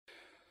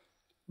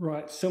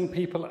Right, some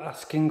people are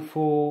asking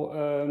for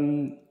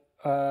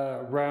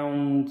a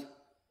round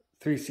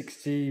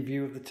 360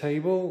 view of the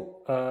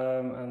table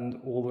and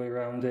all the way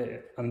around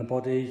it and the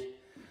body.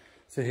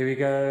 So here we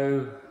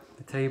go,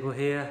 the table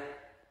here.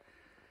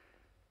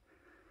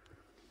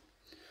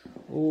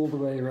 All the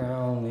way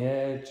around the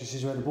edge, this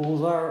is where the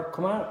balls are,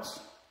 come out.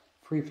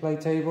 Free play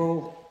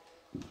table.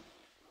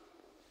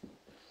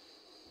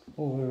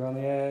 All the way around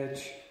the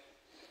edge.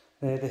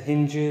 They're the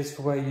hinges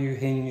for where you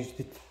hinge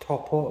the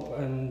top up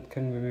and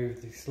can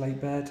remove the slate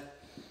bed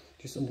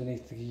just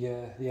underneath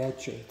the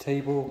edge of the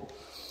table.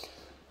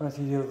 Right to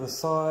the other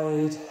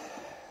side,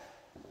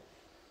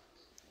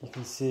 you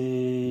can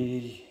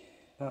see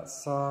that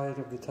side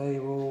of the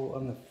table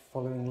and the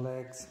following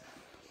legs.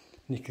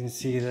 And you can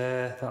see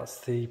there,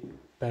 that's the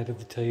bed of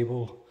the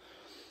table.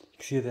 You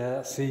can see there,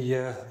 that's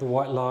the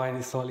white line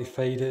is slightly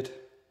faded,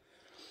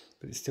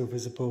 but it's still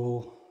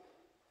visible.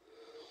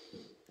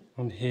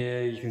 On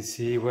here you can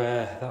see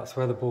that's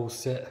where the balls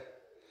sit,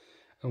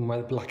 and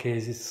where the black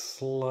is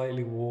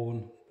slightly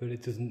worn, but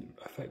it doesn't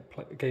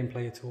affect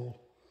gameplay at all.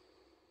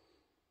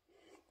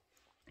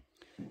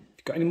 If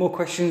you've got any more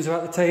questions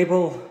about the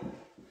table,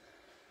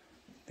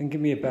 then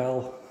give me a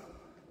bell.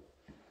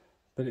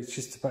 But it's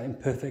just about in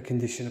perfect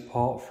condition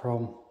apart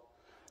from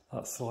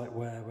that slight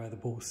wear where the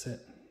balls sit.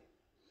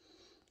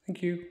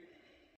 Thank you.